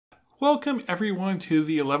Welcome everyone to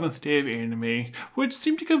the 11th day of anime, which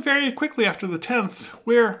seemed to come very quickly after the 10th,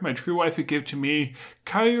 where my true wife would give to me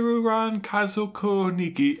Kairuran Kazoko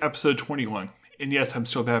Niki episode 21. And yes, I'm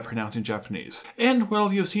still bad at pronouncing Japanese. And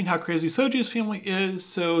well, you've seen how crazy Soji's family is,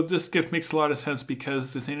 so this gift makes a lot of sense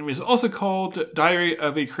because this anime is also called Diary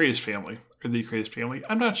of a Crazed Family. Or The Crazed Family,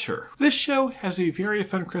 I'm not sure. This show has a very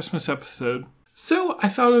fun Christmas episode. So I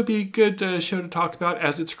thought it would be a good show to talk about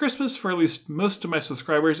as it's Christmas for at least most of my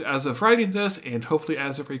subscribers as of writing this, and hopefully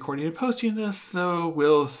as of recording and posting this, though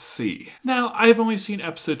we'll see. Now, I've only seen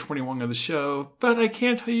episode 21 of the show, but I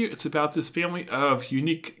can tell you it's about this family of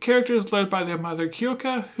unique characters led by their mother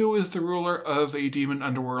Kyoka, who is the ruler of a demon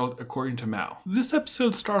underworld according to Mao. This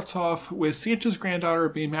episode starts off with Santa's granddaughter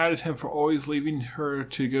being mad at him for always leaving her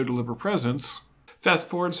to go deliver presents. Fast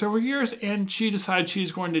forward several years, and she decides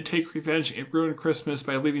she's going to take revenge and ruin Christmas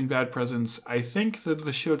by leaving bad presents. I think that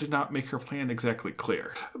the show did not make her plan exactly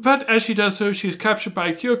clear. But as she does so, she's captured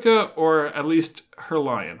by Kyoka, or at least her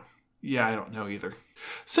lion. Yeah, I don't know either.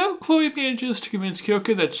 So Chloe manages to convince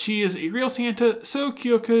Kyoka that she is a real Santa, so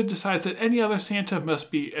Kyoka decides that any other Santa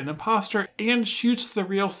must be an imposter and shoots the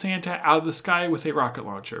real Santa out of the sky with a rocket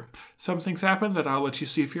launcher. Some things happen that I'll let you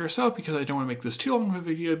see for yourself because I don't want to make this too long of a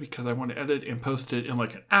video because I want to edit and post it in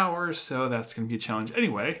like an hour, so that's going to be a challenge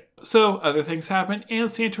anyway. So other things happen,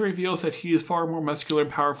 and Santa reveals that he is far more muscular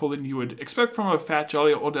and powerful than you would expect from a fat,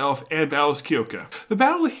 jolly old elf, and battles Kyoka. The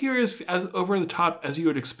battle here is as over the top as you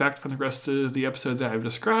would expect from the rest of the episode that I've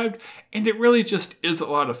described, and it really just is a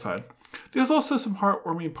lot of fun. There's also some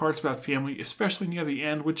heartwarming parts about family, especially near the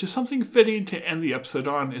end, which is something fitting to end the episode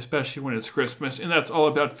on, especially when it's Christmas, and that's all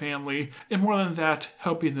about family, and more than that,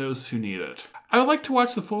 helping those who need it. I would like to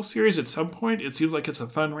watch the full series at some point. It seems like it's a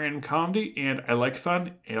fun random comedy, and I like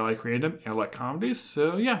fun, and I like random, and I like comedies,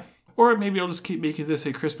 so yeah. Or maybe I'll just keep making this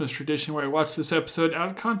a Christmas tradition where I watch this episode out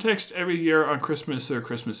of context every year on Christmas or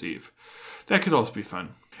Christmas Eve. That could also be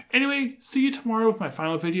fun. Anyway, see you tomorrow with my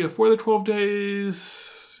final video for the 12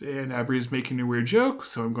 days. And Abry's making a weird joke,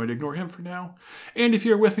 so I'm going to ignore him for now. And if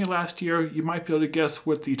you were with me last year, you might be able to guess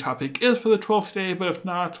what the topic is for the 12th day, but if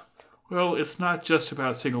not, well, it's not just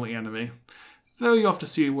about a single anime. Though you'll have to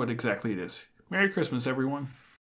see what exactly it is. Merry Christmas, everyone.